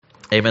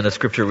Amen. The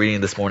scripture reading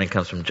this morning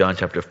comes from John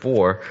chapter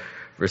 4,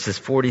 verses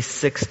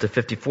 46 to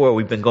 54.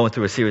 We've been going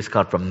through a series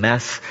called From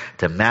Mess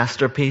to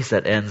Masterpiece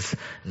that ends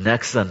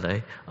next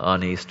Sunday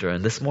on Easter.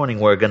 And this morning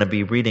we're going to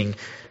be reading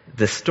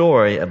the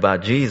story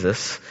about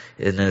Jesus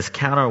in his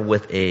encounter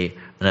with an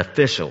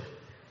official,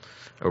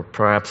 or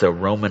perhaps a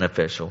Roman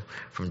official,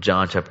 from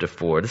John chapter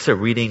 4. This is a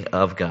reading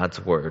of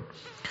God's Word.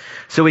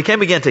 So we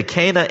came again to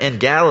Cana in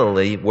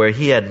Galilee, where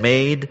he had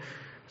made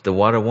the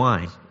water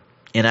wine.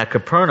 And at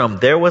Capernaum,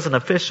 there was an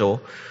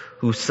official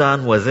whose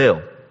son was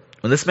ill.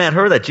 When this man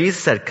heard that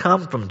Jesus had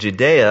come from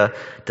Judea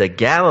to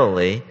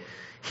Galilee,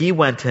 he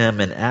went to him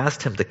and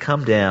asked him to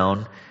come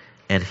down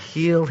and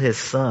heal his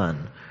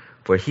son,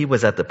 for he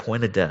was at the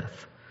point of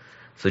death.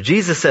 So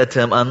Jesus said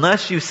to him,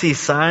 "Unless you see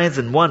signs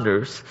and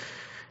wonders,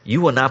 you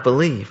will not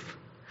believe."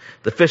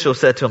 The official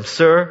said to him,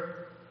 "Sir,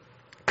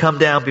 come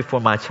down before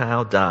my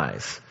child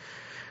dies."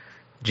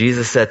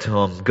 Jesus said to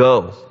him,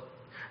 "Go,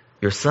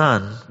 your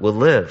son will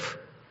live."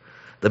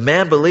 The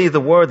man believed the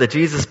word that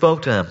Jesus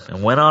spoke to him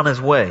and went on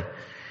his way.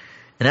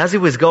 And as he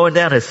was going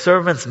down, his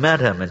servants met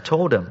him and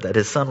told him that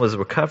his son was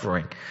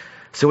recovering.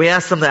 So he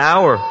asked them the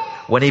hour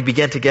when he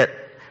began to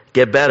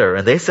get better.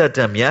 And they said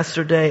to him,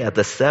 "Yesterday at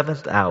the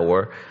 7th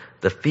hour,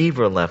 the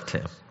fever left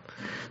him."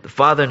 The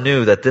father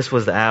knew that this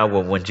was the hour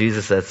when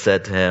Jesus had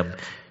said to him,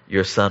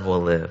 "Your son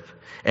will live."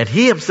 And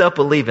he himself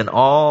believed in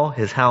all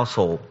his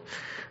household.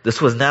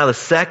 This was now the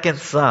second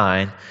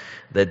sign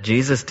that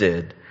Jesus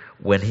did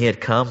when he had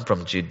come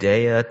from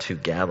Judea to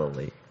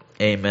Galilee.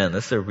 Amen.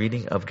 This is a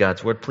reading of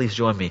God's Word. Please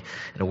join me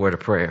in a word of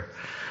prayer.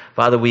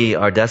 Father, we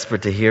are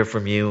desperate to hear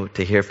from you,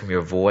 to hear from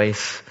your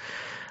voice.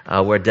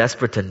 We're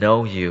desperate to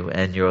know you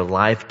and your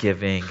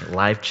life-giving,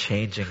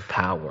 life-changing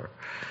power.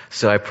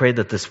 So I pray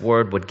that this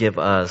word would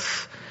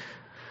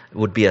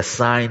would be a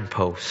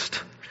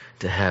signpost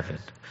to heaven,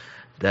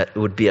 that it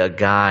would be a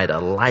guide, a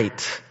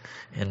light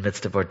in the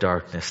midst of our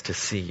darkness to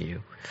see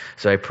you.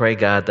 So I pray,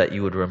 God, that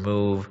you would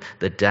remove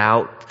the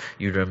doubt,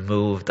 you'd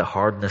remove the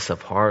hardness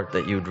of heart,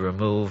 that you'd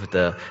remove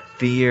the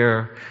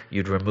fear,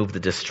 you'd remove the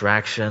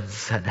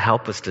distractions, and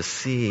help us to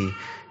see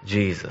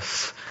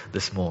Jesus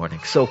this morning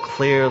so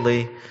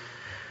clearly,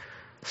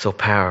 so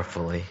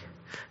powerfully.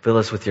 Fill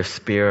us with your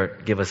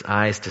Spirit. Give us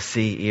eyes to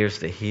see, ears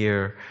to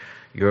hear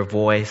your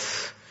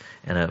voice,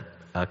 and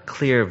a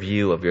clear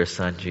view of your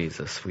Son,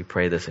 Jesus. We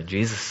pray this in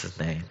Jesus'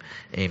 name.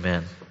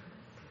 Amen.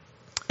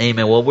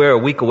 Amen. Well, we're a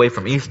week away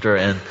from Easter,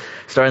 and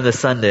starting this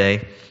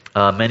Sunday,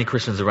 many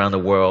Christians around the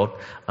world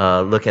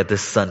look at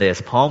this Sunday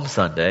as Palm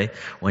Sunday,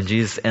 when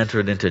Jesus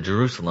entered into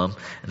Jerusalem.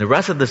 And the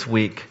rest of this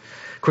week,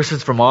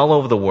 Christians from all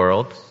over the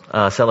world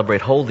celebrate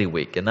Holy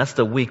Week, and that's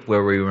the week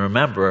where we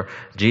remember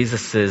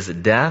Jesus'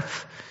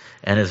 death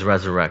and his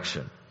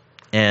resurrection.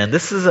 And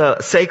this is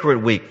a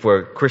sacred week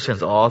for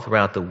Christians all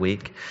throughout the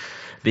week,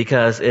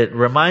 because it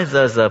reminds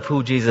us of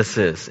who Jesus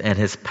is and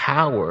his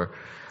power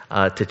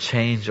to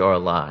change our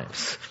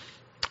lives.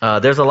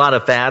 There's a lot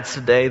of fads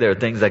today. There are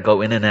things that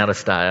go in and out of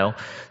style.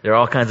 There are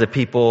all kinds of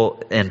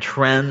people and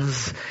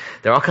trends.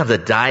 There are all kinds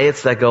of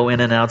diets that go in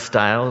and out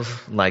styles,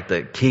 like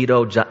the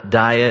keto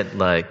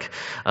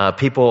diet.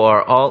 People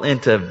are all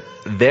into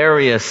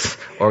various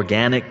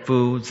organic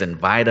foods and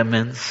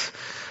vitamins.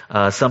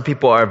 Some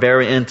people are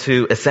very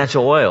into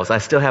essential oils. I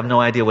still have no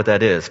idea what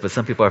that is, but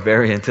some people are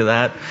very into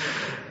that.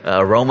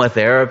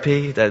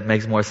 Aromatherapy, that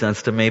makes more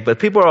sense to me. But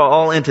people are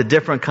all into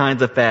different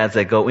kinds of fads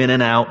that go in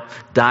and out.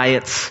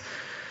 Diets,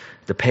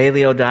 the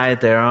paleo diet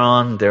they're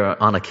on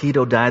a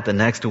keto diet the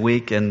next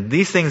week. And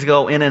these things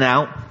go in and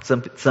out.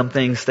 Some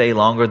things stay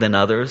longer than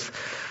others.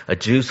 A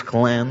juice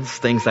cleanse,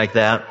 things like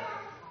that.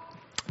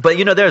 But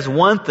there's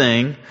one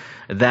thing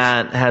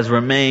that has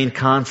remained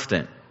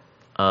constant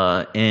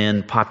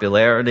in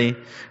popularity,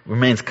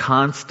 remains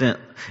constant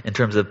in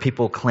terms of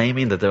people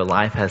claiming that their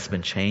life has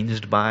been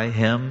changed by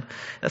him.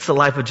 That's the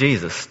life of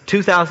Jesus.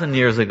 2,000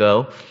 years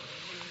ago,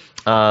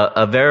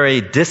 a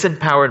very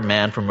disempowered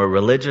man from a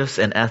religious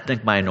and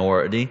ethnic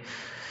minority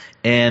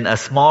in a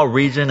small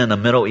region in the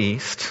Middle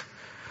East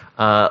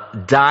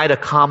died a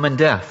common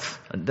death,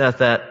 a death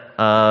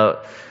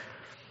that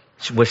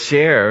was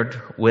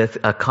shared with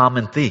a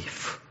common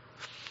thief.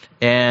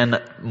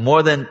 And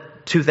more than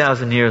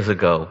 2,000 years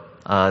ago,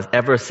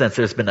 ever since,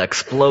 there's been an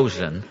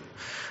explosion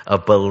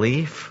of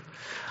belief.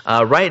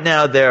 Right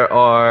now, there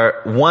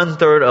are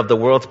 1/3 of the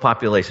world's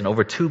population,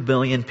 over 2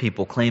 billion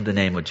people, claim the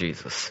name of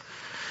Jesus.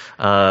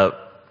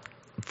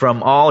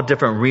 From all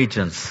different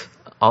regions,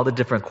 all the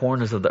different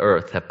corners of the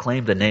earth have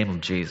claimed the name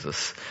of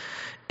Jesus.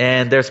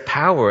 And there's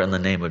power in the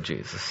name of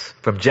Jesus.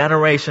 From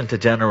generation to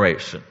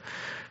generation,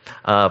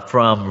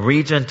 from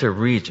region to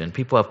region,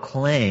 people have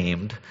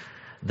claimed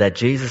that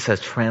Jesus has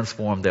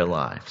transformed their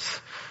lives.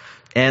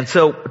 And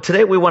so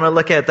today we want to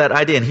look at that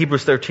idea. In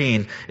Hebrews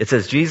 13, it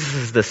says Jesus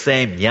is the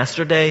same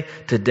yesterday,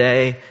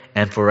 today,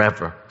 and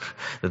forever.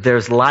 That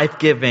there's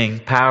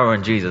life-giving power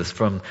in Jesus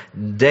from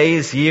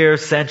days,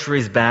 years,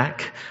 centuries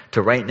back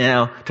to right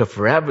now to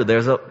forever.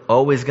 There's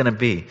always going to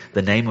be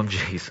the name of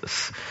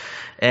Jesus.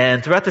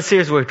 And throughout the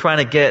series, we're trying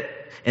to get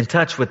in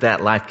touch with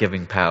that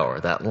life-giving power,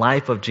 that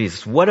life of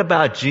Jesus. What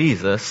about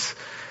Jesus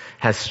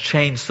has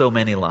changed so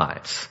many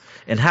lives?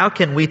 And how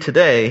can we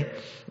today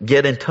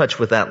get in touch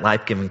with that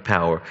life-giving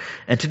power?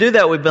 And to do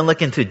that, we've been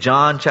looking to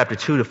John chapter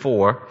 2 to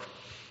 4.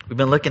 We've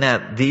been looking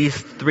at these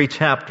 3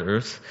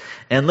 chapters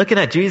and looking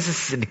at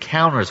Jesus'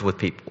 encounters with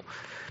people.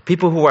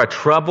 People who are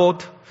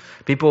troubled,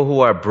 people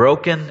who are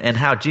broken, and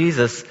how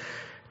Jesus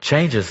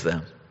changes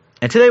them.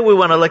 And today we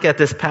want to look at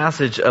this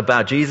passage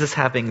about Jesus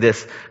having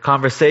this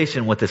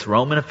conversation with this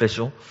Roman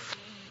official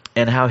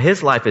and how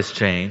his life has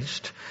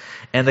changed.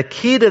 And the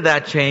key to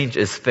that change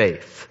is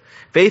faith.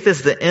 Faith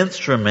is the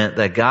instrument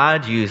that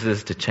God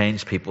uses to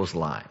change people's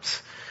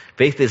lives.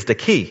 Faith is the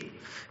key.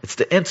 It's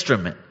the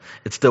instrument.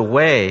 It's the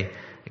way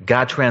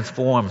God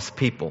transforms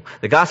people.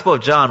 The Gospel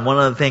of John, one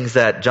of the things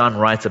that John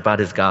writes about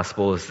his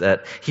gospel is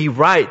that he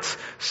writes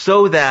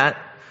so that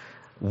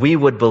we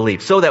would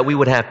believe, so that we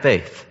would have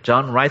faith.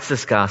 John writes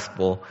this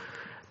gospel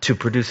to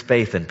produce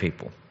faith in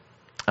people.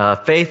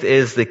 Faith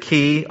is the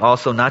key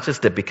also not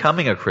just to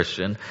becoming a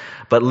Christian,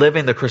 but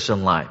living the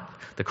Christian life.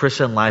 The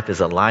Christian life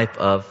is a life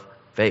of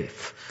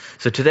faith.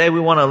 So today we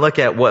want to look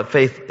at what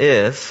faith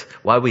is,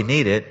 why we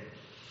need it,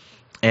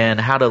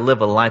 and how to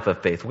live a life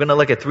of faith. We're going to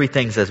look at 3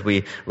 things as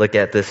we look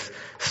at this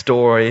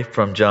story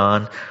from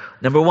John.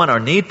 Number 1, our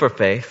need for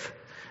faith,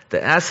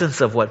 the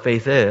essence of what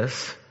faith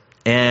is,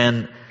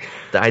 and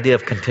the idea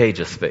of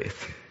contagious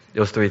faith.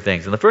 Those 3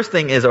 things. And the first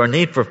thing is our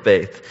need for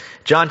faith.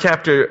 John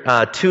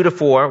chapter 2 to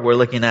 4, we're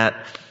looking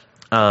at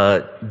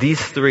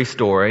these 3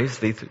 stories,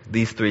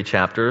 these 3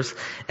 chapters,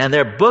 and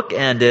they're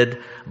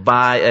bookended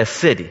by a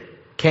city,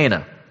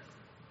 Cana.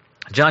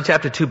 John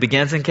chapter 2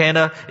 begins in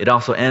Cana. It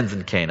also ends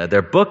in Cana.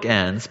 They're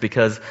bookends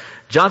because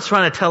John's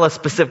trying to tell a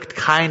specific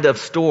kind of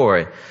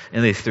story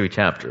in these 3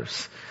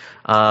 chapters.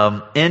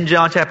 In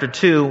John chapter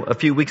 2, a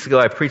few weeks ago,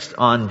 I preached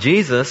on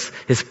Jesus.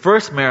 His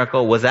first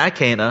miracle was at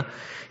Cana.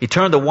 He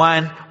turned the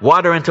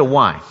water into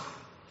wine.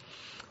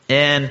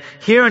 And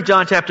here in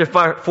John chapter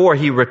 4,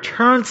 he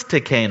returns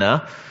to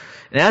Cana.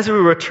 And as he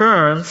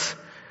returns,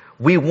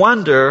 we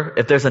wonder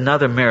if there's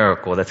another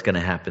miracle that's going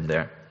to happen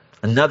there.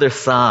 Another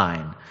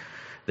sign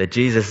that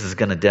Jesus is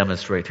going to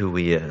demonstrate who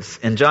he is.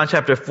 In John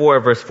chapter 4,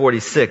 verse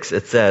 46,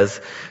 it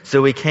says,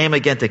 "So he came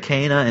again to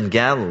Cana in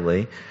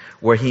Galilee,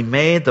 where he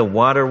made the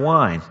water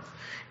wine.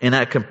 And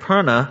at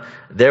Capernaum,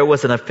 there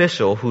was an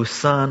official whose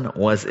son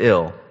was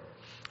ill."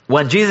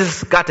 When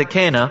Jesus got to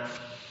Cana,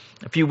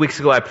 a few weeks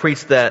ago, I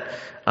preached that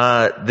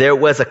there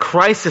was a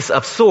crisis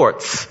of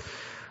sorts.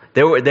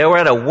 They were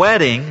at a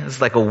wedding. It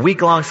was like a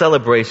week-long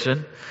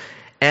celebration,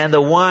 and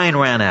the wine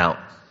ran out.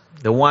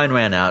 The wine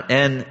ran out.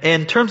 And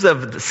in terms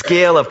of the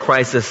scale of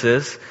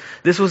crises,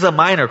 this was a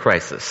minor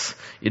crisis.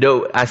 You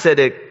know, I said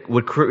it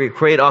would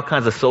create all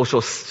kinds of social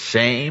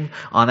shame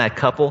on that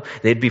couple.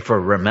 They'd be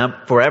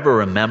forever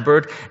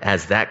remembered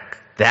as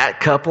that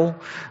couple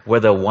where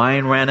the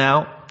wine ran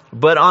out.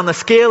 But on the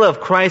scale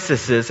of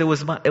crises, it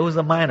was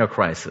a minor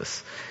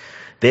crisis.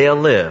 They'll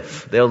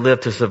live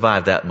to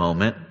survive that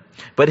moment.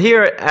 But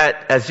here,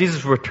 as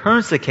Jesus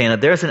returns to Cana,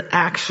 there's an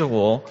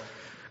actual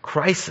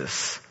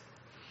crisis.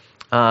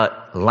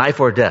 Life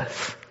or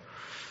death.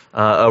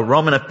 A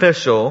Roman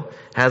official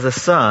has a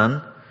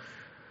son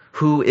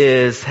who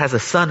is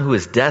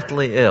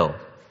deathly ill.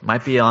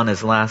 Might be on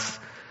his last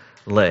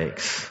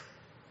legs.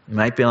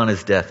 Might be on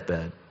his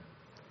deathbed.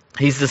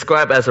 He's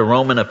described as a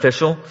Roman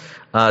official.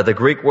 The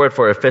Greek word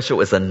for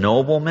official is a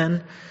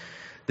nobleman.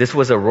 This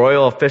was a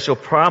royal official,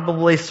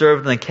 probably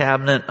served in the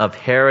cabinet of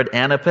Herod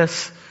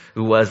Antipas,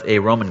 who was a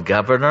Roman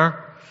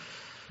governor.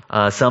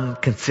 Some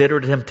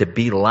considered him to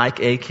be like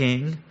a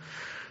king.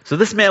 So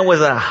this man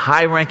was a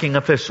high-ranking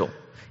official.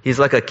 He's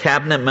like a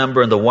cabinet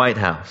member in the White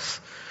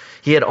House.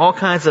 He had all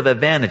kinds of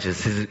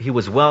advantages. He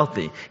was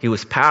wealthy. He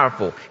was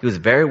powerful. He was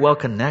very well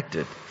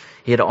connected.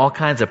 He had all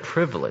kinds of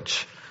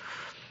privilege.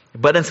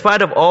 But in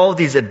spite of all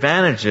these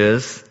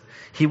advantages,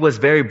 he was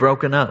very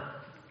broken up.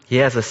 He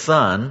has a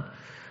son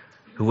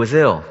who was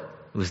ill,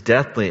 who was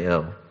deathly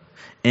ill.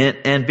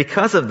 And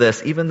because of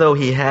this, even though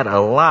he had a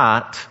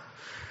lot,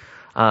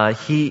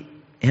 he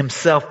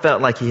himself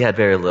felt like he had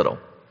very little.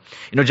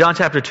 You know, John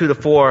chapter 2 to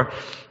 4,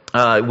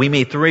 we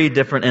meet 3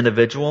 different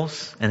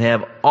individuals, and they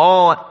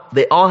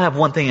all have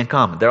one thing in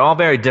common. They're all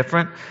very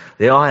different.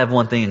 They all have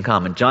one thing in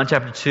common. John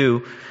chapter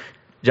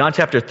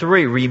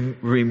 3,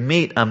 we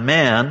meet a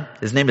man.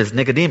 His name is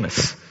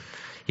Nicodemus.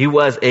 He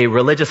was a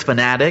religious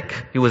fanatic.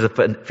 He was a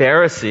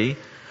Pharisee.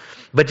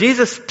 But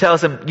Jesus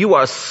tells him, you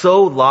are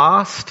so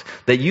lost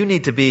that you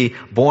need to be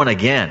born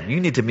again. You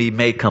need to be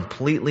made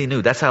completely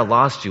new. That's how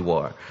lost you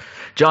are.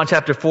 John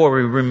chapter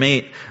 4, we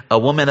meet a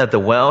woman at the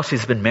well.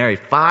 She's been married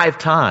 5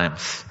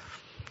 times.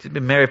 She's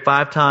been married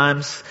 5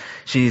 times.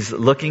 She's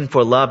looking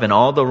for love in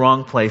all the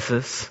wrong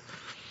places.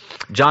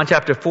 John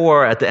chapter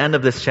 4, at the end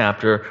of this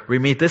chapter, we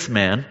meet this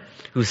man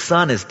whose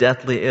son is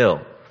deathly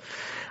ill.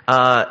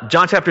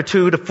 John chapter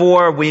 2 to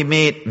 4, we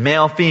meet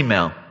male,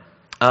 female,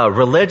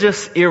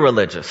 religious,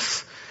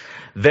 irreligious,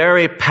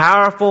 very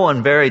powerful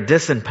and very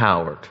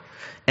disempowered.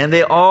 And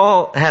they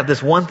all have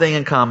this one thing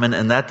in common,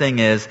 and that thing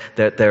is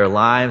that their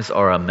lives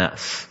are a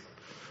mess.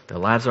 Their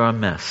lives are a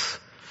mess.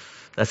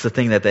 That's the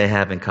thing that they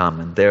have in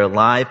common. Their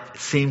life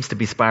seems to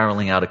be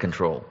spiraling out of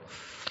control.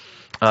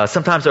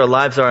 Sometimes our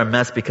lives are a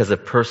mess because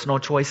of personal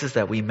choices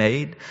that we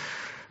made.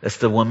 That's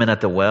the woman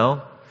at the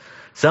well.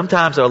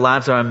 Sometimes our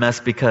lives are a mess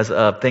because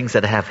of things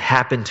that have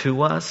happened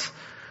to us.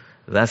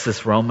 That's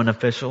this Roman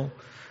official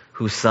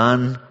whose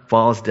son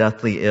falls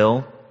deathly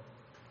ill.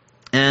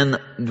 And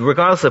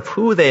regardless of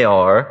who they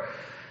are,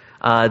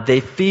 they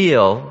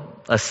feel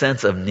a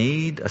sense of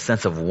need, a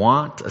sense of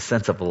want, a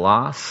sense of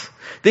loss.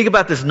 Think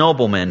about this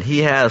nobleman. He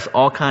has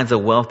all kinds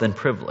of wealth and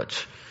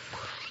privilege.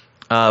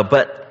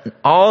 But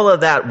all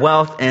of that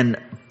wealth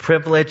and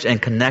privilege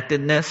and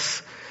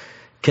connectedness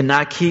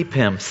cannot keep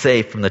him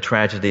safe from the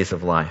tragedies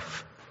of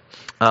life.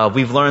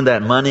 We've learned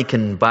that money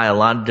can buy a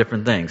lot of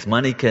different things.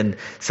 Money can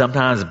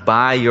sometimes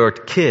buy your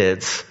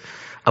kids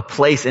a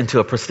place into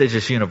a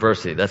prestigious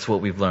university. That's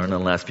what we've learned in the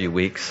last few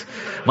weeks.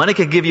 Money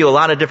can give you a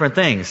lot of different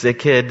things. It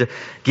could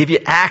give you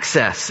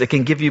access. It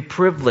can give you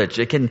privilege.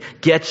 It can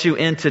get you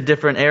into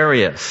different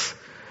areas.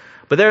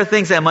 But there are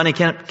things that money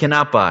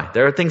cannot buy.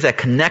 There are things that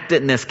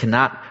connectedness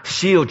cannot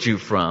shield you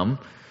from.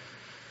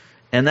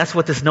 And that's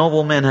what this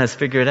nobleman has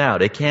figured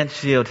out. It can't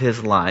shield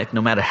his life, no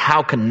matter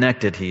how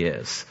connected he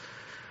is,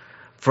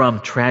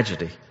 from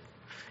tragedy.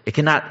 It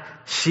cannot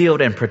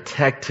shield and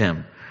protect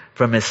him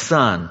from his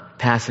son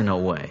passing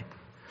away.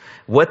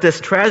 What this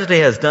tragedy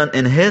has done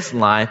in his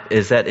life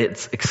is that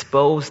it's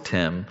exposed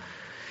him.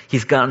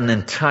 He's gotten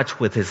in touch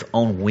with his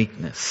own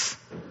weakness,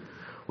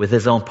 with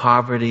his own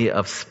poverty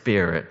of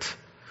spirit,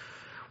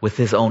 with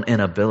his own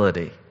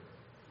inability.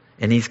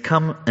 And he's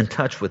come in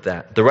touch with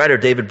that. The writer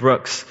David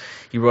Brooks,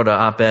 he wrote an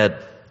op-ed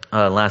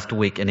last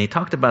week, and he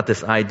talked about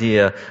this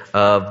idea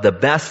of the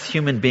best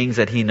human beings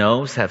that he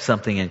knows have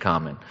something in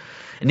common.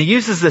 And he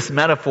uses this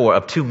metaphor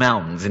of two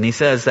mountains. And he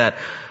says that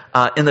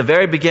in the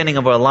very beginning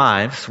of our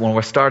lives, when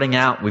we're starting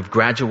out, we've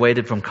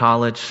graduated from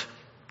college.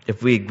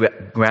 If we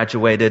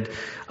graduated,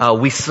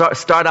 we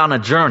start on a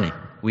journey.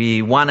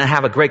 We want to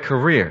have a great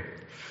career.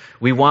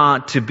 We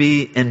want to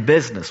be in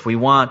business. We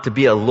want to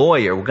be a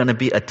lawyer. We're going to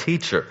be a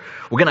teacher.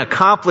 We're going to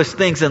accomplish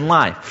things in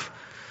life.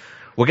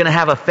 We're going to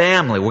have a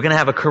family. We're going to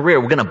have a career.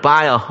 We're going to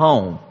buy a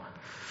home.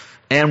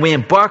 And we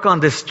embark on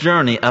this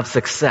journey of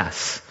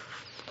success.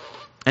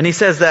 And he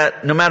says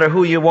that no matter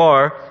who you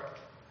are,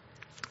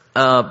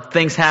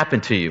 things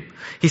happen to you.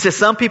 He says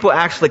some people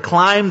actually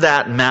climb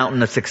that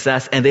mountain of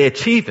success and they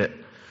achieve it.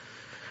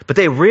 But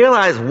they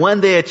realize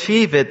when they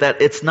achieve it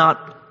that it's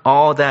not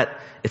all that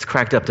it's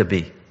cracked up to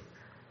be.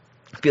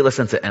 Feel a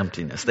sense of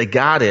emptiness. They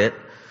got it,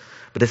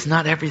 but it's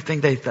not everything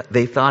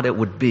they thought it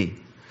would be.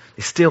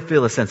 They still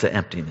feel a sense of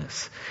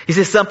emptiness. He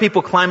says some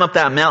people climb up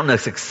that mountain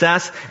of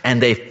success and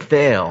they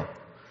fail.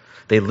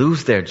 They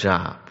lose their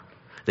job.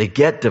 They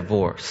get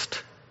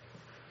divorced.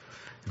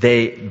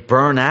 They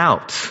burn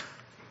out.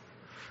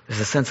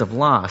 There's a sense of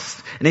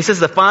loss. And he says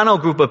the final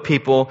group of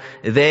people,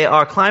 they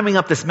are climbing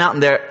up this mountain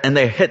there and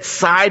they're hit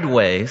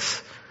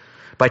sideways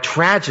by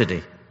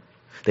tragedy.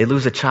 They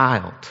lose a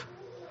child.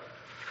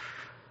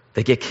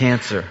 They get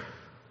cancer.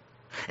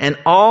 And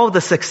all the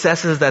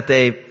successes that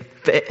they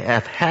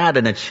have had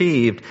and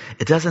achieved,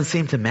 it doesn't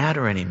seem to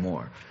matter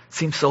anymore. It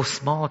seems so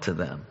small to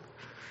them.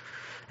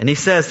 And he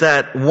says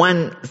that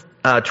when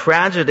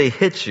tragedy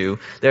hits you,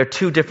 there are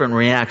two different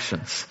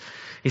reactions.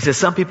 He says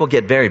some people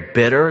get very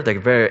bitter, they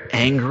get very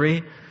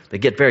angry, they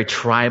get very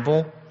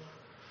tribal.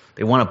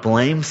 They want to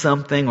blame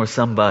something or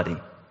somebody.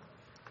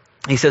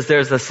 He says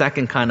there's a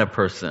second kind of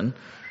person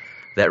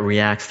that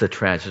reacts to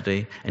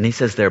tragedy, and he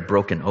says they're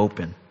broken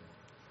open.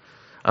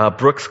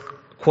 Brooks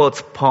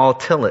quotes Paul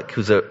Tillich,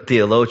 who's a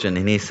theologian,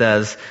 and he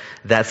says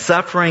that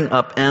suffering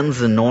upends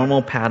the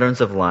normal patterns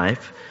of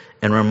life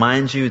and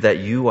reminds you that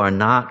you are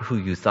not who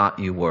you thought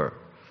you were.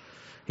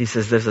 He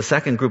says there's a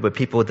second group of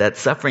people that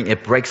suffering,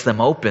 it breaks them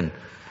open.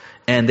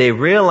 And they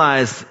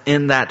realize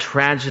in that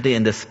tragedy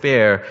and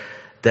despair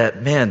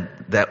that, man,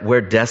 that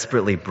we're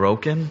desperately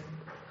broken,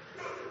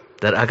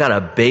 that I got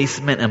a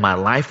basement in my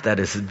life that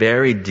is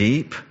very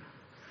deep.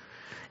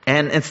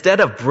 And instead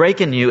of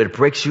breaking you, it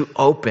breaks you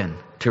open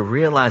to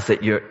realize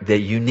that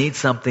you need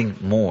something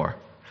more.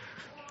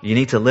 You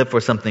need to live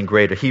for something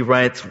greater. He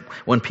writes,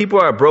 when people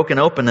are broken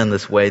open in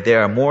this way, they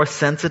are more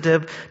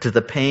sensitive to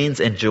the pains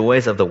and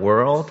joys of the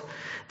world.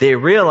 They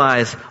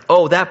realize,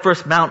 oh, that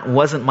first mountain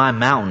wasn't my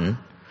mountain.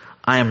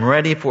 I am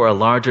ready for a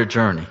larger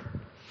journey.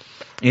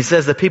 He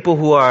says the people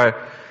who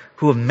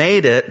have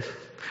made it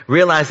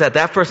realize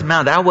that first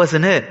mountain, that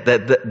wasn't it.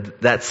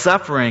 That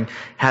suffering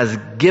has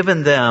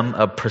given them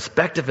a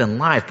perspective in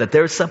life that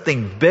there's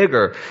something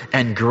bigger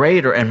and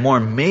greater and more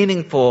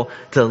meaningful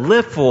to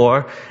live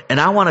for.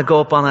 And I want to go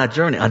up on that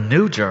journey, a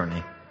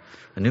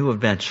new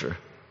adventure.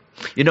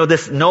 You know,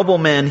 this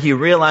nobleman, he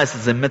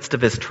realizes in the midst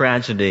of his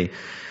tragedy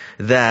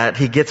that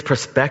he gets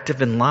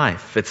perspective in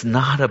life. It's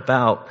not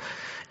about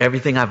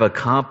everything I've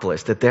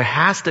accomplished, that there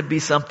has to be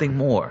something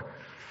more.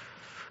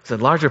 It's a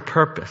larger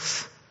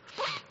purpose.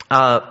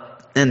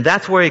 And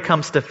that's where he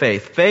comes to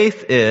faith.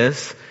 Faith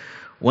is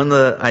one of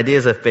the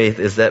ideas of faith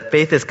is that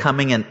faith is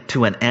coming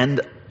to an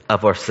end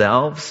of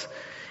ourselves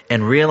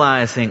and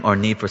realizing our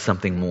need for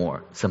something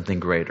more, something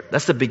greater.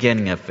 That's the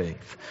beginning of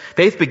faith.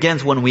 Faith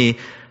begins when we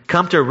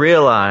come to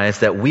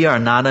realize that we are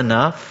not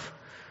enough.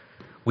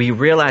 We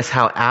realize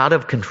how out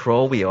of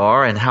control we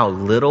are and how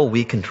little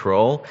we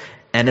control.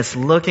 And it's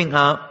looking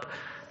up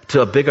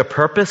to a bigger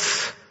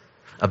purpose,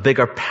 a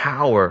bigger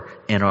power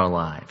in our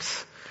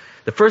lives.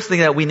 The first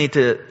thing that we need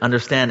to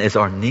understand is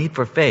our need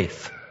for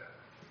faith.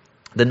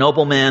 The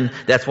nobleman,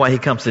 that's why he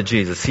comes to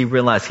Jesus. He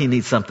realized he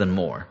needs something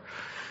more.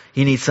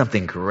 He needs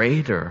something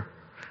greater.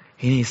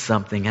 He needs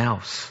something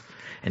else.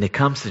 And he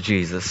comes to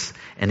Jesus,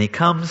 and he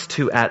comes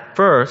to, at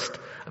first,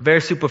 a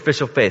very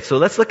superficial faith. So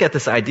let's look at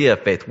this idea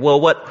of faith.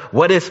 Well,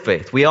 what is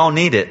faith? We all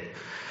need it.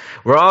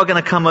 We're all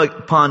going to come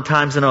upon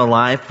times in our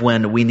life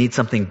when we need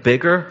something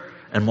bigger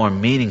and more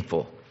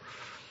meaningful.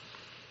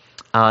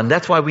 And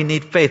that's why we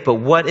need faith. But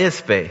what is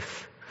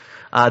faith?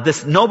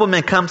 This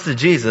nobleman comes to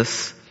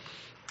Jesus,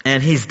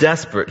 and he's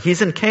desperate.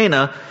 He's in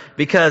Cana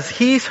because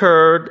he's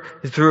heard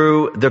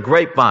through the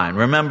grapevine.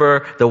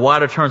 Remember, the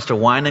water turns to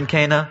wine in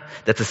Cana?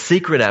 That's a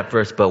secret at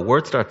first, but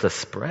word starts to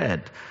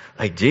spread.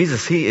 Like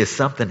Jesus, he is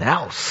something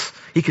else.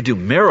 He could do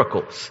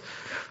miracles.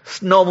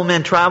 This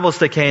nobleman travels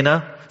to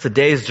Cana. It's a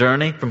day's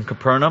journey from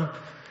Capernaum.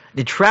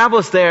 He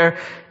travels there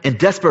in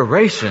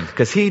desperation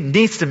because he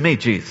needs to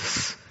meet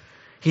Jesus.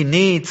 He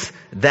needs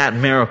that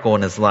miracle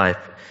in his life.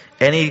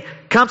 And he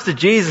comes to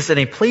Jesus and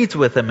he pleads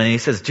with him and he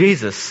says,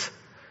 Jesus,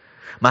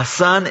 my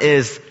son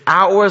is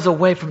hours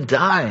away from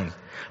dying.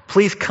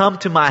 Please come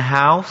to my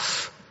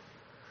house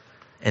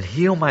and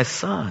heal my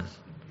son.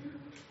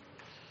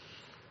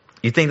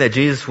 You think that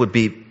Jesus would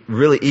be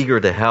really eager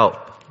to help,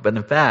 but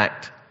in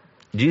fact,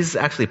 Jesus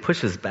actually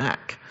pushes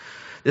back.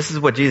 This is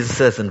what Jesus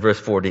says in verse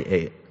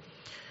 48. He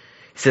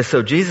says,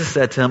 so Jesus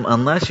said to him,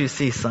 unless you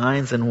see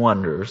signs and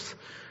wonders,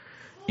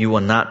 you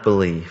will not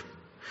believe.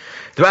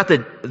 Throughout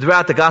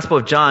the Gospel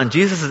of John,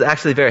 Jesus is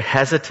actually very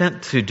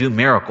hesitant to do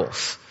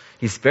miracles.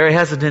 He's very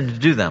hesitant to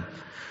do them.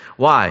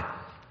 Why?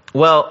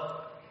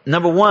 Well,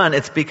 number one,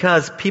 it's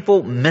because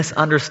people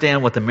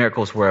misunderstand what the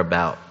miracles were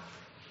about.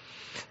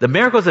 The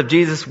miracles of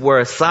Jesus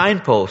were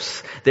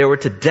signposts. They were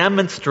to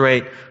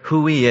demonstrate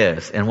who he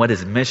is and what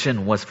his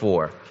mission was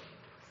for.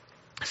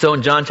 So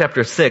in John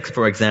chapter 6,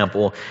 for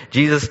example,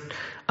 Jesus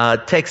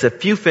takes a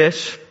few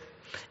fish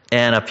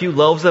and a few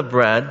loaves of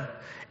bread,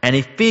 and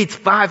he feeds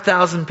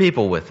 5,000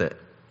 people with it.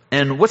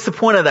 And what's the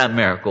point of that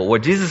miracle?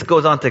 Well, Jesus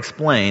goes on to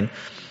explain,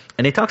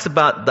 and he talks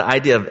about the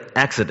idea of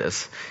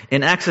Exodus.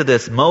 In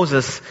Exodus,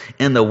 Moses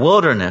in the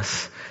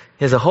wilderness,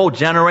 there's a whole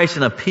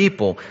generation of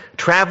people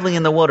traveling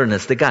in the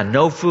wilderness. They got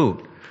no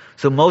food.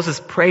 So Moses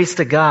prays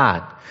to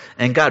God,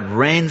 and God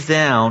rains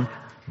down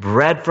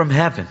bread from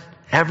heaven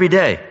every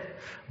day.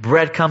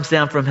 Bread comes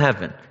down from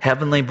heaven,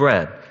 heavenly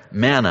bread,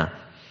 manna.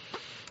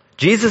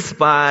 Jesus,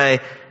 by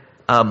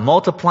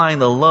multiplying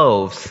the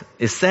loaves,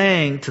 is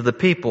saying to the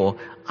people,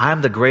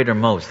 I'm the greater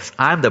Moses.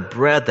 I'm the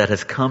bread that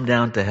has come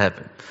down to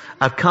heaven.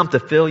 I've come to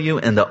fill you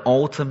in the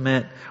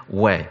ultimate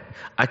way.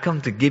 I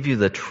come to give you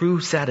the true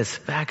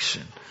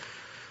satisfaction.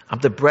 I'm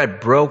the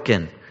bread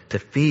broken to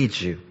feed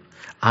you.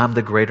 I'm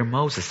the greater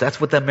Moses. That's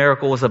what that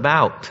miracle was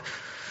about.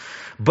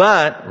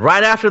 But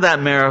right after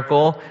that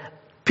miracle,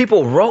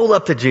 people roll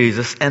up to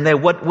Jesus and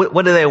what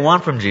do they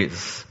want from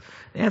Jesus?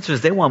 The answer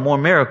is they want more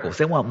miracles.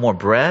 They want more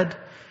bread.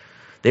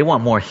 They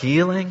want more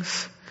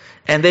healings.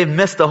 And they've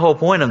missed the whole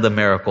point of the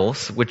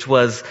miracles, which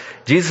was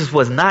Jesus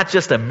was not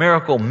just a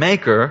miracle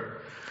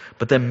maker,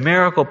 but the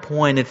miracle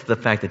pointed to the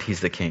fact that he's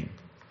the king.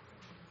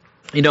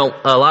 You know,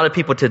 a lot of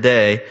people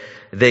today,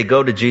 they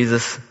go to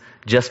Jesus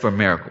just for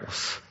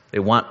miracles. They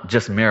want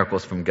just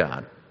miracles from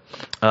God.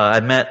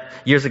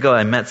 Years ago,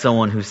 I met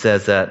someone who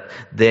says that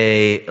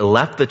they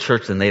left the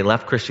church and they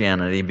left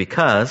Christianity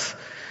because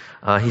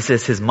he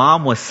says his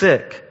mom was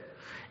sick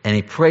and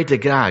he prayed to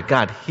God,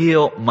 God,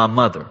 heal my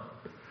mother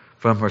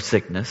from her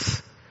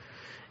sickness.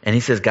 And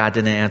he says God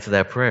didn't answer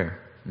that prayer.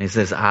 And he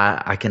says,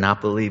 I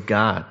cannot believe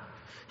God.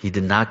 He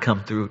did not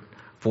come through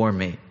for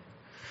me.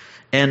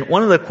 And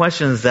one of the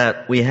questions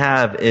that we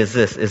have is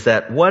this, is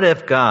that what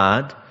if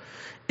God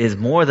is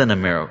more than a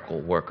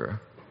miracle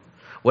worker?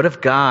 What if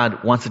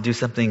God wants to do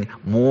something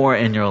more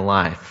in your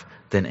life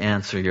than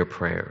answer your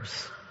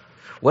prayers?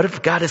 What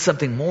if God is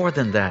something more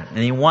than that? And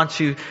he wants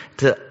you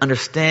to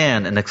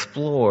understand and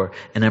explore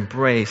and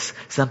embrace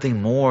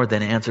something more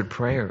than answered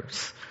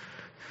prayers.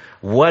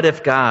 What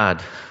if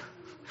God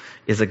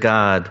is a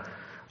God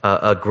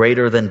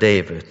greater than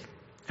David,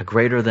 a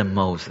greater than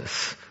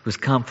Moses, who's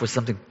come for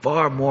something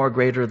far more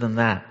greater than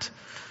that?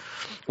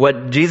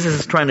 What Jesus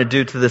is trying to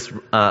do to this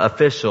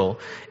official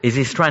is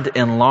he's trying to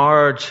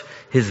enlarge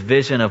his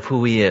vision of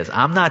who he is.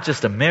 I'm not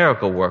just a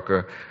miracle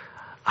worker.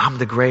 I'm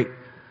the great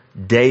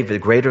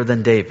David, greater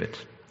than David.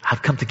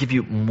 I've come to give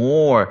you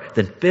more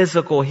than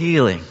physical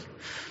healing.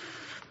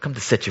 I've come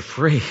to set you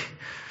free.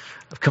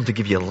 I've come to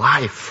give you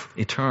life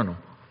eternal.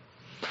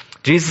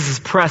 Jesus is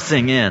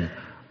pressing in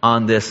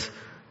on this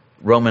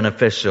Roman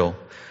official.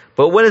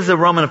 But what does the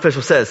Roman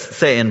official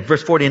say in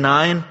verse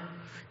 49?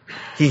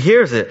 He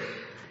hears it.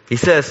 He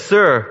says,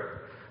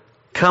 "Sir,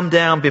 come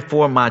down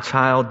before my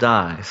child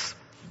dies."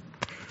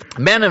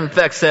 The man in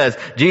effect says,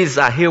 "Jesus,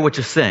 I hear what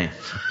you're saying."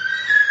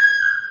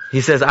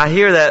 He says, "I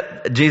hear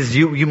that, Jesus,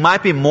 you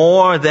might be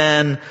more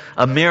than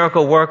a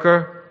miracle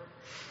worker,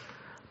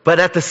 but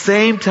at the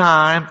same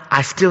time,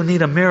 I still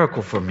need a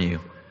miracle from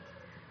you.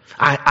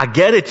 I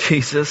get it,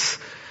 Jesus.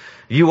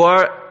 You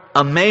are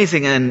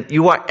amazing and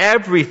you are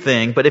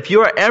everything, but if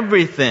you are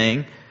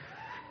everything,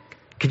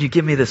 could you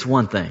give me this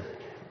one thing?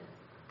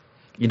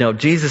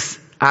 Jesus,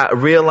 I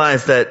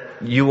realize that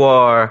you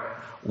are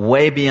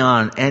way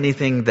beyond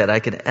anything that I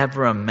could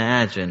ever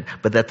imagine,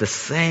 but at the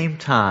same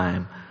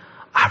time,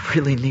 I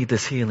really need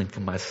this healing for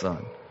my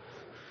son.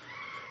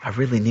 I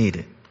really need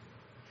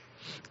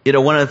it."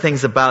 One of the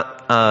things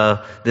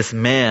about this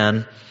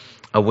man,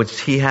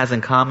 which he has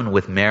in common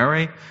with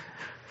Mary,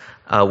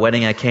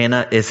 wedding at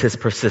Cana, is his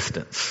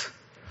persistence.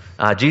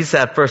 Jesus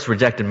at first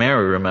rejected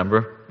Mary,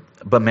 remember?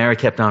 But Mary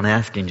kept on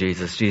asking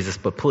Jesus,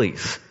 but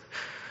please,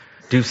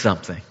 do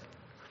something.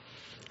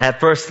 At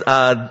first,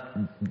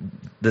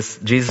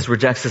 Jesus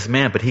rejects this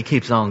man, but he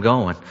keeps on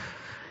going.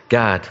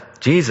 God,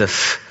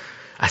 Jesus,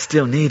 I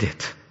still need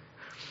it.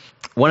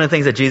 One of the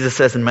things that Jesus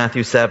says in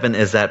Matthew 7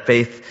 is that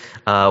faith,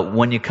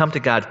 when you come to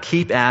God,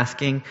 keep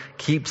asking,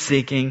 keep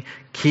seeking,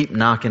 keep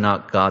knocking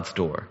on God's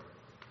door.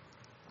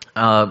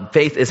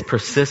 Faith is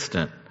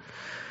persistent.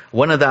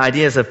 One of the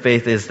ideas of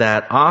faith is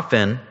that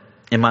often,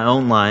 in my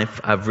own life,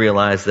 I've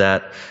realized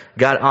that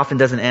God often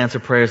doesn't answer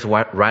prayers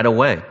right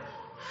away.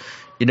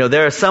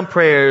 There are some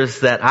prayers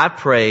that I've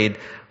prayed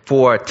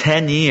for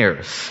 10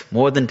 years,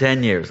 more than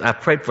 10 years. I've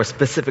prayed for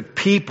specific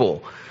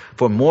people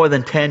for more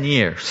than 10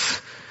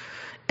 years.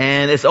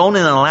 And it's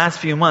only in the last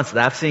few months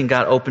that I've seen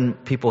God open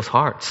people's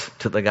hearts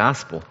to the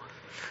gospel.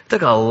 It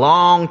took a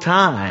long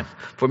time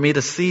for me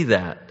to see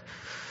that.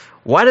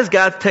 Why does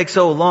God take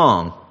so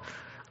long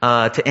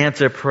to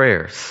answer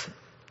prayers?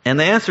 And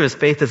the answer is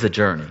faith is a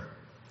journey.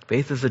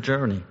 Faith is a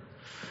journey.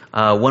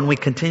 When we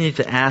continue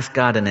to ask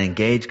God and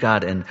engage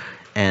God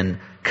and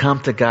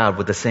come to God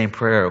with the same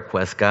prayer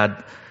request,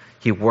 God,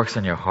 He works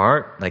on your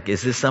heart. Like,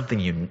 is this something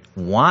you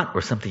want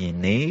or something you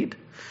need?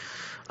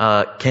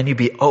 Can you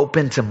be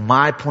open to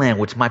my plan,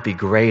 which might be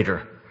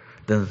greater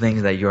than the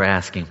things that you're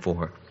asking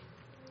for?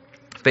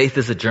 Faith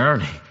is a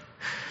journey.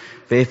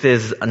 Faith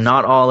is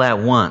not all at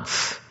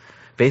once.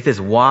 Faith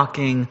is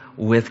walking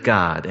with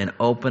God and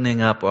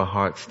opening up our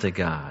hearts to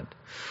God.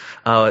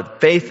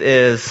 Faith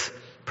is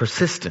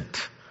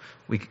persistent.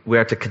 We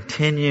are to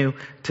continue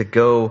to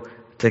go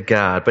to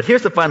God. But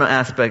here's the final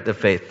aspect of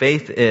faith.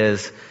 Faith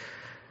is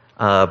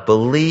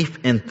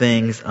belief in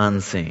things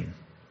unseen.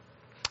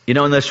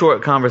 In the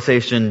short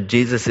conversation,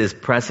 Jesus is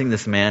pressing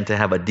this man to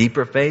have a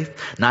deeper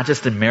faith, not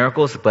just in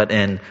miracles, but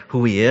in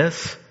who he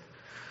is.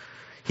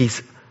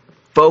 He's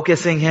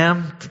focusing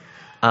him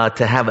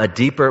to have a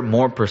deeper,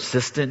 more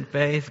persistent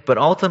faith, but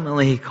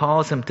ultimately he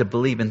calls him to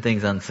believe in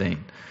things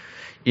unseen.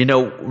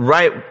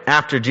 Right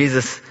after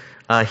Jesus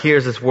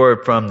hears this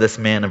word from this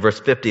man in verse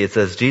 50, it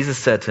says, Jesus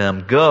said to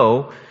him,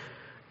 "Go,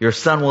 your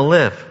son will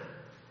live."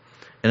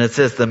 And it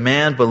says, the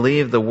man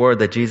believed the word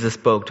that Jesus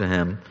spoke to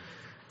him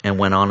and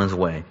went on his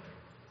way.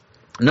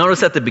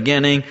 Notice at the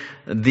beginning,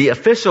 the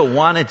official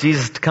wanted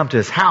Jesus to come to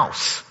his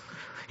house.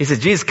 He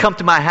said, "Jesus, come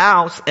to my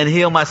house and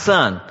heal my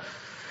son."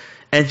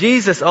 And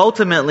Jesus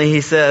ultimately,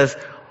 he says,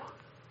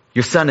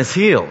 "Your son is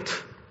healed."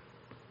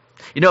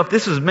 If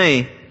this was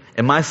me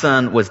and my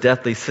son was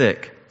deathly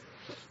sick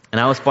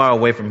and I was far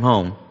away from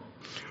home,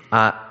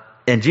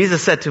 and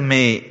Jesus said to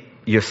me,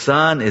 "Your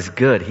son is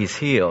good, he's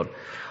healed,"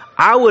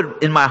 I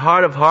would, in my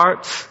heart of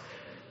hearts,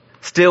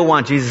 still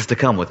want Jesus to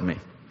come with me.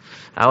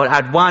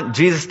 I'd want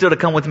Jesus still to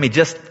come with me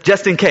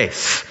just in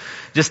case,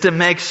 just to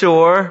make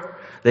sure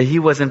that he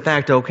was in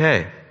fact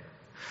okay.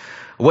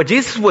 What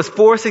Jesus was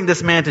forcing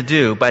this man to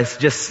do by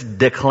just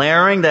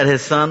declaring that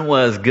his son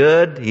was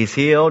good, he's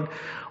healed,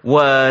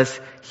 was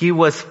he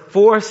was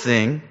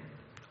forcing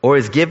or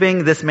is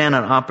giving this man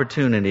an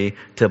opportunity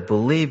to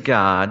believe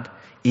God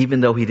even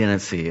though he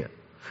didn't see it.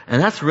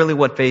 And that's really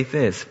what faith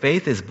is.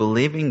 Faith is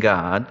believing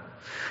God.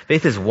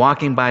 Faith is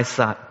walking by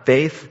sight.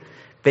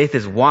 Faith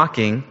is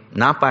walking,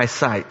 not by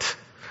sight.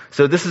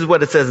 So this is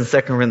what it says in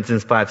 2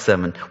 Corinthians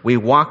 5:7. We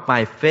walk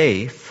by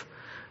faith,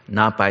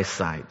 not by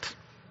sight.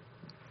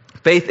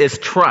 Faith is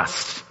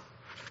trust.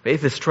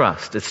 Faith is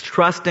trust. It's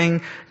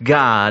trusting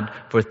God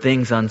for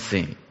things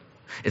unseen.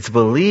 It's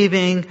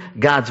believing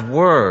God's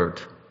word.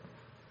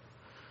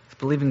 It's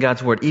believing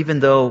God's word,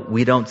 even though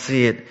we don't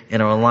see it in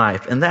our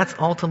life. And that's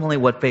ultimately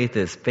what faith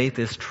is. Faith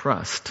is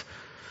trust.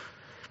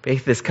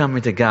 Faith is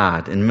coming to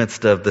God in the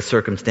midst of the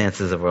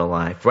circumstances of our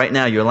life. Right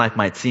now, your life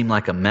might seem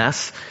like a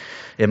mess.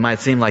 It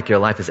might seem like your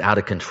life is out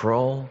of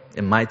control.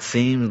 It might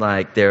seem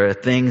like there are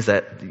things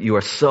that you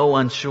are so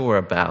unsure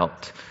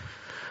about.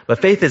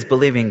 But faith is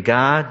believing,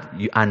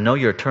 God, I know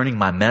you're turning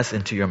my mess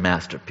into your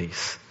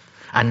masterpiece.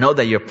 I know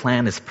that your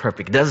plan is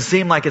perfect. It doesn't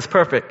seem like it's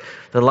perfect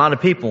to a lot of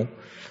people,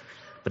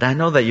 but I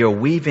know that you're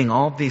weaving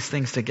all these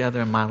things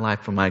together in my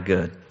life for my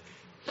good.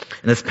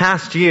 In this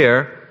past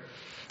year,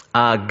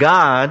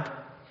 God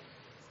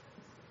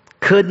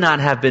could not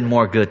have been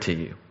more good to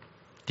you.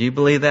 Do you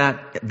believe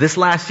that? This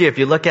last year, if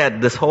you look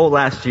at this whole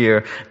last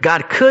year,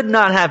 God could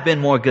not have been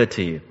more good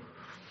to you.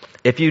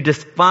 If you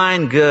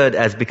define good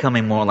as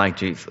becoming more like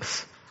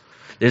Jesus.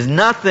 There's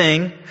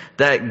nothing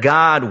that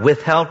God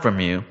withheld from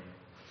you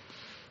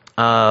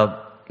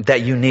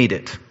that you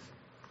needed.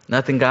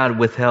 Nothing God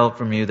withheld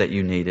from you that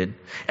you needed.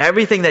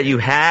 Everything that you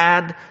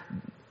had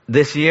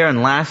this year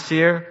and last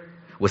year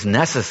was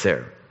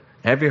necessary.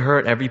 Every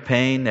hurt, every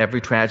pain,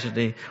 every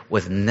tragedy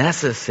was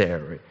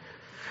necessary.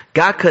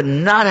 God could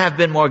not have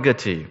been more good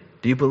to you.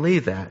 Do you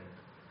believe that?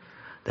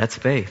 That's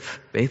faith.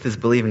 Faith is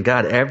believing,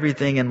 God,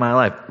 everything in my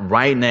life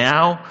right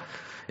now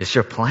is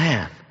your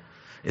plan.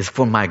 It's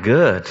for my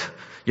good.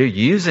 You're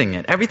using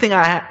it. Everything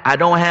I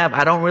don't have,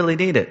 I don't really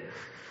need it.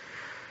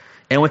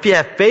 And if you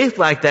have faith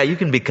like that, you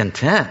can be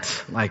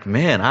content. Like,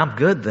 man, I'm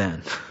good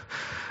then.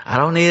 I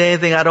don't need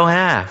anything I don't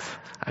have.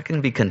 I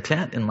can be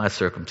content in my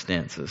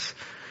circumstances.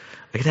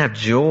 I can have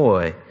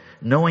joy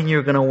knowing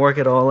you're going to work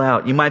it all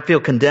out. You might feel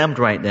condemned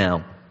right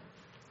now.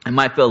 You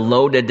might feel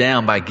loaded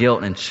down by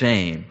guilt and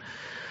shame.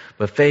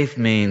 But faith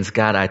means,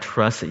 God, I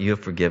trust that you have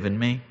forgiven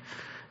me,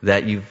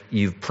 that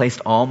you've placed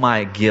all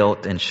my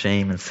guilt and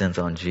shame and sins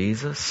on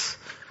Jesus,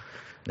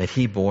 that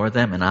he bore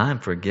them, and I'm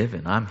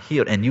forgiven. I'm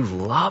healed. And you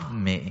love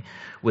me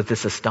with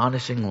this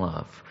astonishing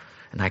love.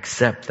 And I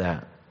accept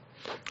that.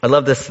 I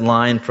love this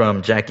line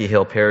from Jackie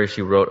Hill Perry.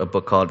 She wrote a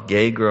book called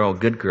Gay Girl,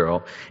 Good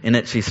Girl. In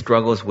it, she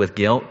struggles with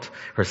guilt,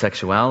 her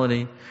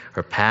sexuality,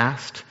 her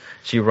past.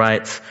 She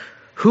writes,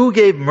 "Who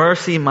gave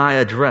mercy my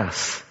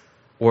address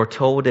or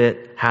told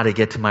it how to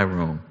get to my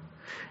room?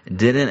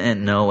 Didn't it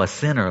know a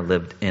sinner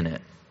lived in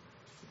it?"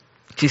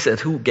 She said,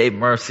 who gave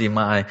mercy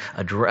my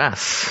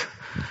address?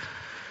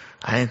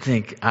 I didn't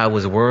think I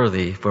was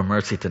worthy for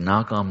mercy to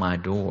knock on my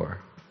door.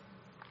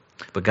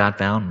 But God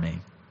found me.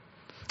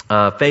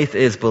 Faith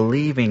is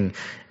believing,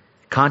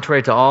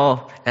 contrary to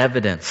all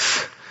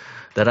evidence,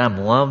 that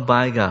I'm loved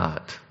by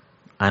God.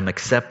 I'm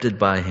accepted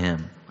by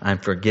him. I'm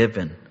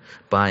forgiven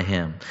by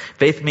him.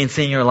 Faith means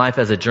seeing your life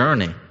as a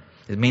journey.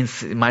 It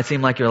might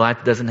seem like your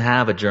life doesn't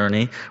have a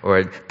journey or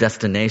a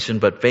destination,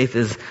 but faith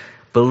is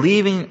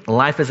believing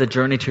life as a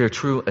journey to your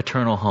true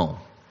eternal home.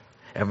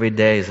 Every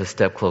day is a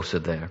step closer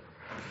there.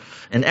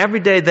 And every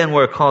day then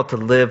we're called to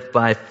live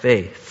by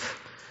faith.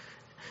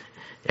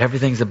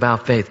 Everything's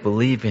about faith,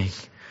 believing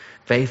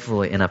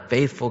faithfully in a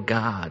faithful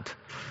God,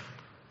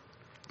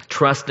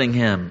 trusting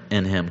him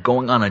in him,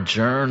 going on a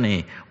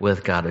journey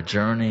with God, a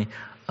journey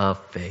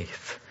of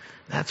faith.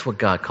 That's what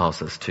God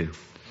calls us to.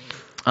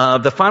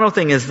 The final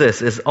thing is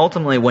this, is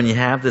ultimately when you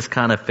have this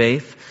kind of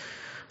faith,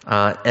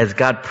 as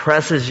God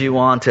presses you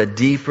on to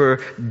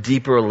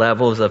deeper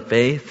levels of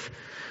faith,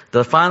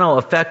 the final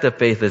effect of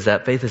faith is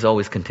that faith is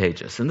always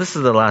contagious. And this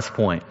is the last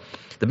point.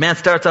 The man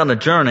starts on a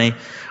journey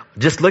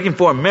just looking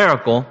for a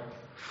miracle,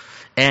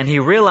 and he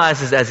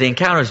realizes as he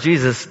encounters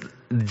Jesus,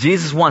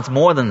 Jesus wants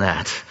more than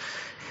that.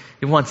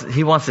 He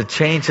wants to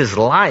change his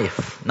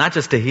life, not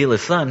just to heal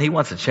his son, he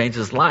wants to change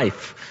his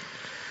life.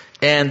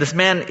 And this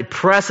man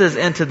presses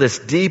into this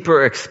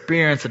deeper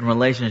experience and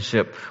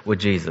relationship with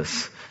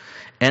Jesus.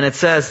 And it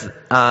says,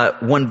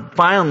 when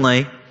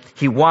finally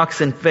he walks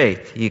in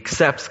faith, he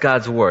accepts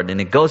God's word, and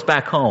he goes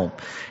back home,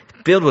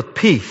 filled with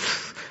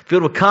peace,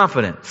 filled with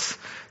confidence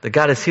that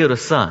God has healed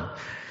his son.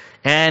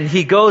 And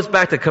he goes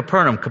back to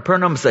Capernaum.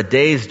 Capernaum's a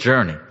day's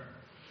journey.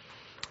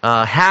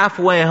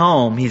 Halfway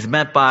home, he's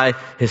met by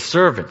his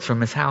servants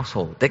from his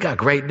household. They got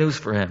great news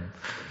for him.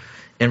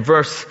 In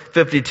verse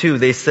 52,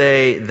 they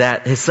say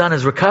that his son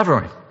is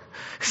recovering.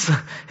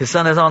 His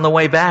son is on the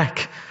way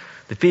back.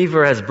 The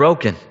fever has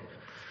broken.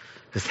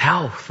 His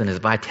health and his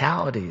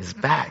vitality is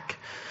back.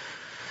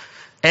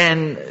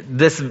 And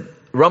this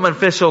Roman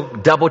official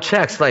double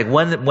checks, like,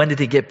 when did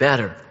he get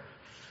better?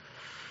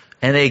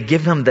 And they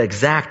give him the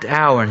exact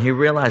hour, and he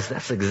realized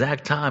that's the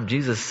exact time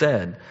Jesus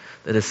said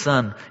that his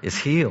son is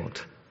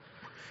healed.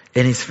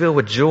 And he's filled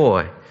with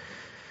joy.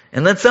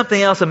 And then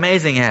something else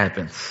amazing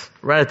happens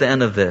right at the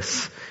end of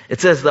this. It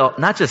says, though,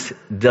 not just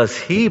does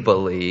he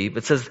believe,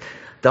 it says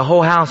the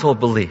whole household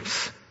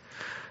believes.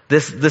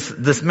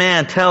 This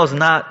man tells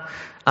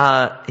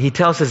he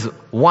tells his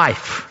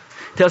wife,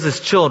 he tells his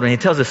children, he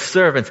tells his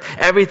servants,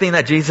 everything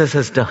that Jesus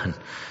has done.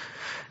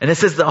 And it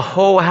says the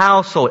whole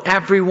household,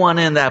 everyone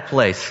in that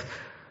place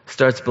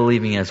starts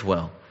believing as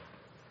well.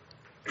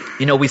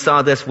 You know, we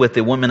saw this with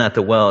the woman at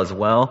the well as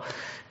well,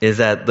 is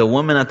that the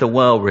woman at the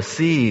well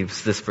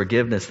receives this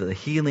forgiveness, the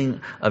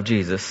healing of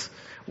Jesus.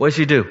 What does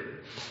she do?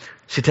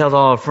 She tells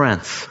all her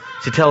friends.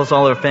 She tells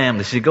all her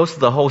family. She goes to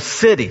the whole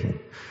city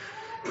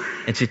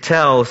and she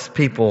tells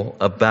people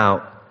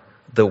about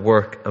the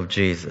work of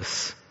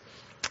Jesus.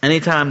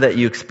 Anytime that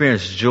you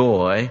experience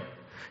joy,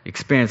 you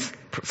experience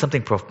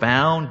something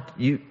profound,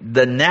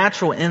 the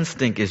natural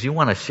instinct is you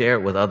want to share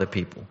it with other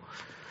people.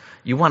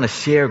 You want to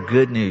share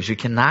good news. You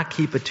cannot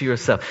keep it to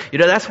yourself. You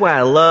know, that's why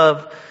I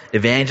love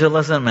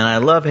evangelism, and I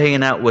love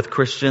hanging out with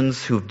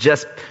Christians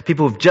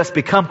people who've just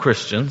become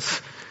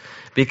Christians,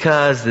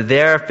 because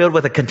they're filled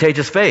with a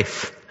contagious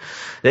faith.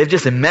 They've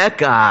just met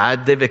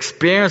God. They've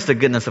experienced the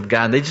goodness of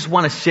God. And they just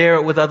want to share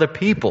it with other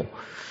people.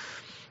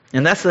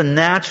 And that's the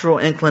natural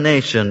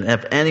inclination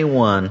of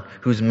anyone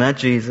who's met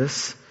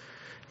Jesus,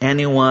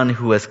 anyone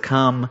who has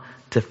come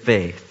to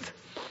faith.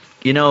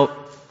 You know,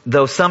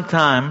 though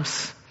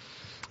sometimes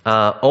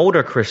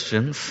older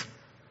Christians,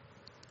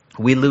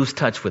 we lose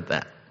touch with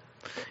that.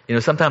 You know,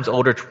 sometimes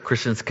older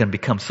Christians can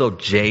become so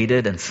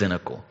jaded and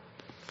cynical.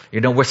 You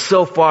know, we're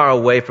so far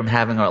away from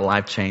having our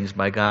life changed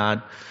by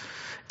God.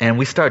 And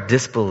we start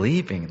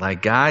disbelieving,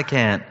 like, God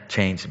can't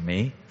change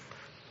me.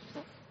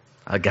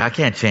 God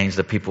can't change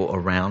the people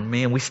around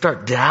me. And we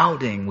start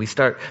doubting. We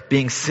start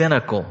being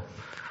cynical.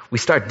 We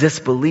start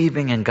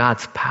disbelieving in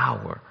God's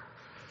power.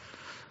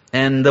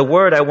 And the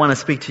word I want to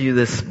speak to you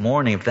this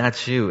morning, if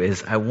that's you,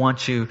 is I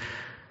want you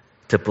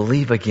to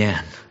believe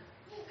again.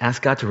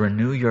 Ask God to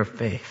renew your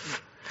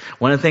faith.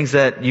 One of the things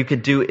that you can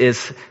do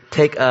is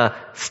take a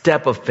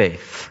step of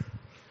faith.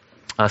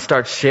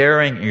 Start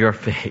sharing your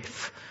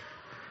faith.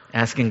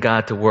 Asking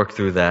God to work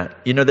through that.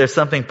 You know, there's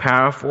something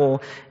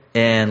powerful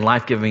and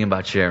life-giving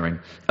about sharing.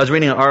 I was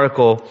reading an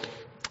article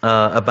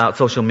about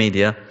social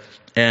media,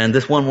 and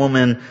this one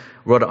woman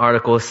wrote an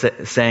article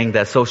saying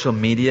that social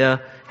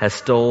media has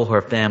stole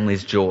her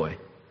family's joy.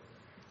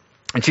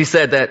 And she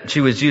said that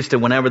she was used to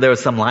whenever there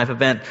was some life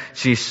event,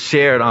 she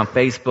shared on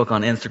Facebook,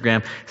 on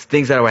Instagram,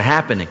 things that were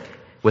happening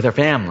with her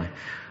family.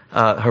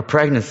 Her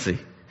pregnancy,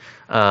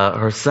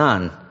 her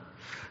son,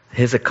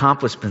 his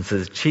accomplishments,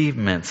 his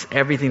achievements,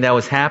 everything that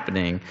was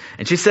happening.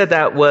 And she said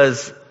that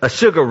was a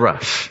sugar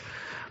rush.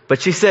 But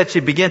she said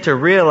she began to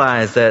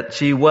realize that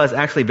she was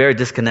actually very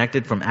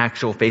disconnected from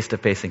actual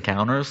face-to-face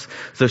encounters.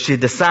 So she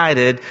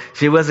decided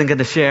she wasn't going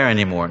to share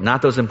anymore,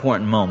 not those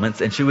important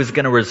moments. And she was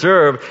going to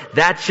reserve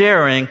that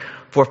sharing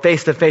for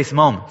face-to-face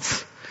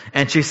moments.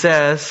 And she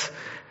says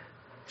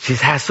she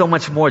has so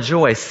much more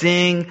joy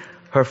seeing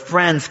her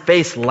friend's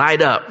face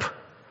light up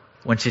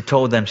when she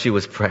told them she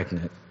was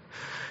pregnant.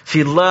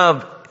 She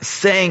loved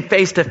saying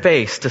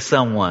face-to-face to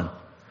someone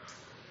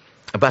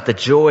about the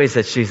joys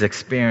that she's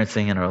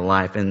experiencing in her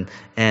life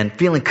and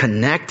feeling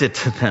connected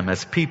to them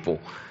as people.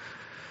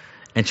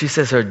 And she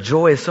says her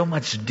joy is so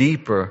much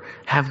deeper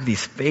having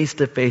these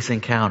face-to-face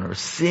encounters,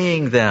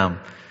 seeing them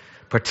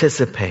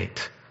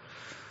participate,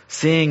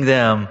 seeing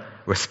them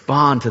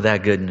respond to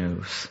that good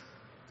news.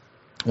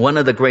 One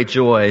of the great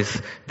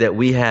joys that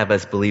we have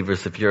as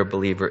believers, if you're a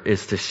believer,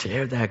 is to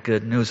share that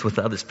good news with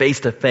others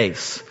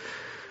face-to-face.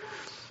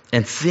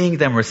 And seeing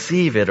them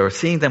receive it or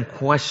seeing them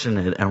question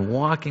it and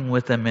walking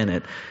with them in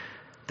it,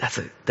 that's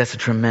a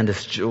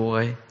tremendous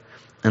joy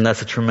and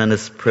that's a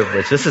tremendous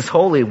privilege. This is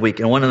Holy Week,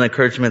 and one of the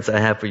encouragements I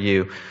have for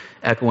you,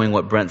 echoing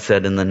what Brent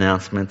said in the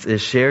announcements,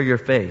 is share your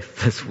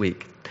faith this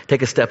week.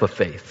 Take a step of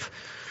faith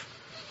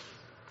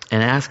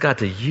and ask God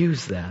to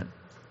use that.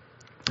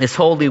 This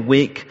Holy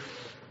Week,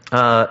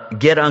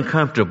 get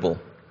uncomfortable.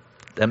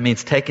 That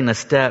means taking a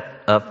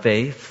step of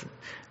faith.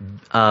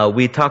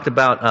 We talked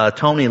about,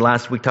 Tony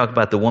last week talked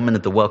about the woman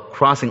at the well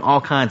crossing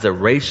all kinds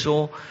of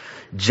racial,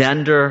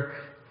 gender,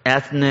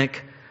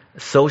 ethnic,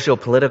 social,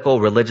 political,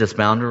 religious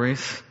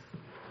boundaries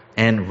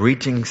and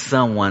reaching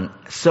someone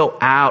so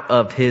out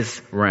of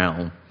his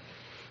realm.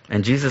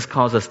 And Jesus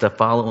calls us to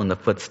follow in the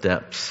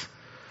footsteps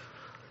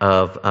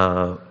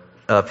of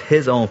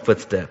his own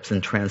footsteps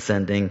in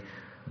transcending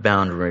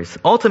boundaries.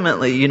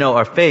 Ultimately, you know,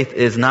 our faith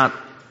is not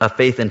a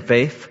faith in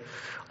faith.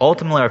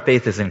 Ultimately, our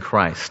faith is in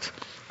Christ.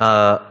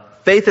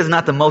 Faith is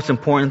not the most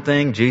important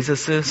thing.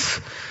 Jesus is.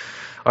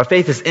 Our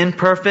faith is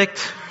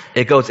imperfect.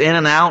 It goes in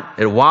and out.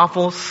 It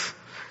waffles.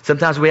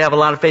 Sometimes we have a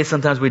lot of faith,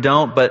 sometimes we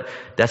don't, but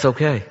that's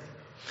okay.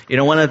 You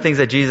know, one of the things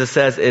that Jesus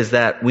says is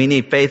that we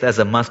need faith as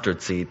a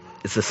mustard seed.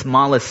 It's the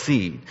smallest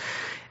seed.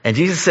 And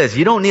Jesus says,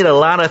 you don't need a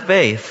lot of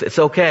faith. It's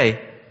okay.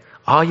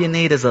 All you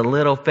need is a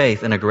little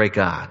faith in a great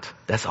God.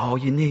 That's all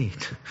you need.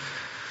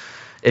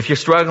 If you're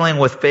struggling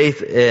with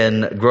faith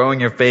and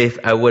growing your faith,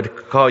 I would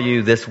call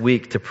you this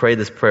week to pray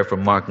this prayer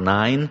from Mark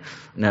 9.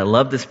 And I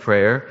love this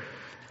prayer.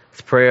 It's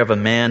a prayer of a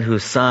man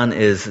whose son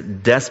is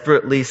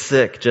desperately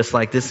sick, just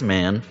like this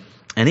man.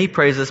 And he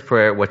prays this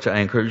prayer, which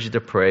I encourage you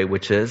to pray,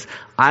 which is,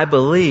 I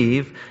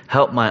believe,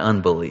 help my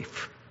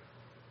unbelief.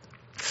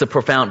 It's a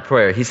profound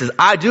prayer. He says,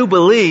 I do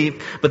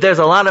believe, but there's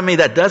a lot of me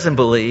that doesn't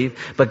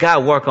believe, but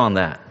God, work on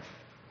that.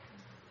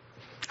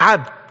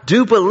 I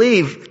do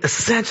believe,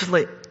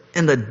 essentially,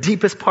 in the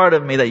deepest part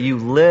of me that you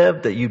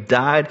lived, that you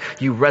died,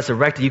 you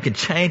resurrected, you can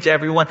change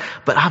everyone,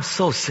 but I'm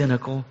so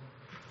cynical.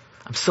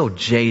 I'm so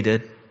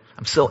jaded.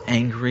 I'm so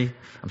angry.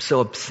 I'm so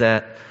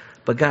upset.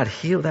 But God,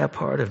 heal that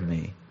part of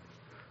me.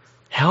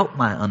 Help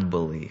my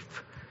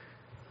unbelief.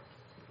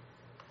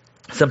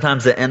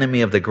 Sometimes the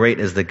enemy of the great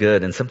is the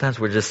good, and sometimes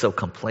we're just so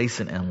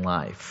complacent in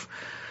life.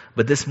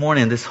 But this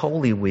morning, this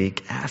Holy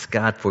Week, ask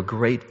God for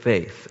great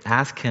faith.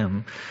 Ask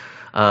Him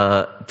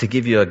to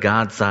give you a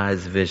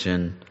God-sized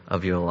vision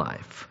of your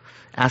life.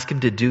 Ask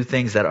Him to do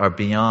things that are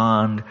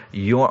beyond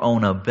your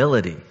own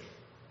ability.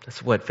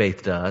 That's what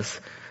faith does.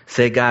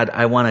 Say, God,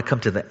 I want to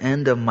come to the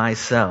end of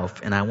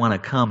myself, and I want to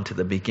come to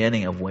the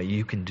beginning of what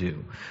you can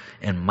do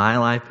in my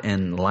life,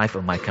 in the life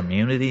of my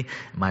community,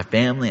 my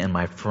family, and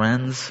my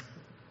friends.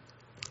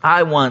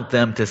 I want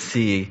them to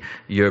see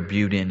your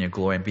beauty and your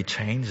glory and be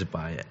changed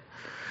by it.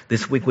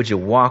 This week, would you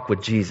walk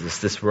with Jesus,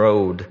 this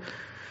road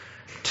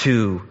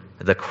to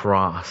the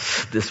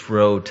cross, this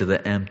road to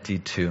the empty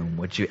tomb?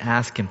 Would you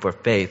ask him for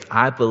faith?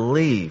 I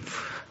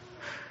believe.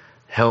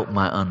 Help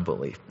my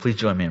unbelief. Please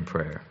join me in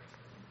prayer.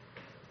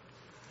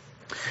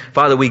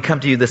 Father, we come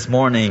to you this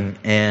morning,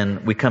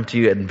 and we come to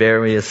you in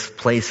various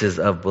places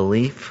of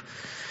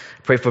belief.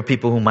 Pray for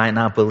people who might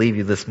not believe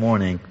you this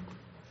morning.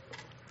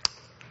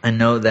 I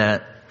know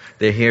that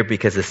they're here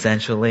because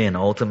essentially and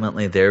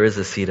ultimately there is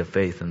a seed of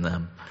faith in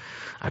them.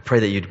 I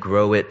pray that you'd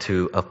grow it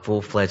to a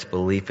full-fledged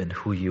belief in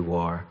who you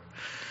are.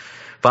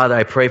 Father,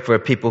 I pray for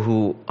people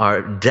who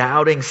are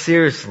doubting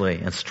seriously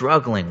and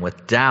struggling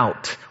with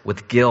doubt,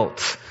 with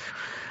guilt.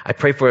 I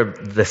pray for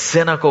the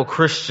cynical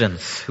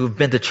Christians who've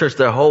been to church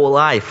their whole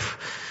life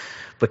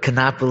but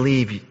cannot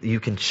believe you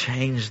can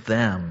change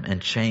them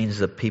and change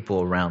the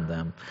people around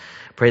them.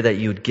 Pray that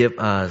you would give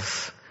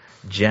us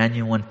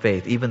genuine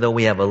faith, even though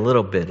we have a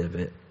little bit of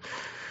it.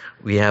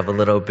 We have a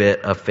little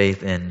bit of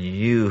faith in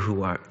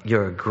you,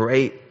 you're a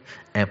great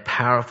and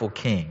powerful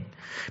King.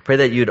 Pray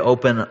that you'd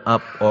open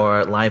up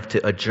our life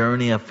to a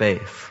journey of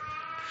faith.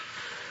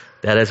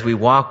 That as we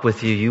walk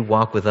with you, you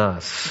walk with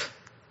us.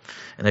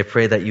 And I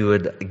pray that you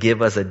would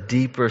give us a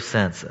deeper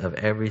sense of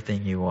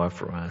everything you are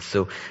for us.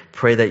 So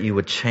pray that you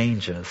would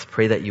change us.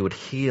 Pray that you would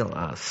heal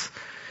us.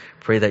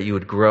 Pray that you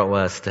would grow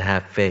us to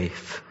have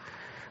faith.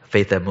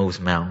 Faith that moves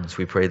mountains.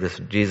 We pray this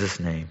in Jesus'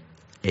 name.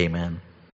 Amen.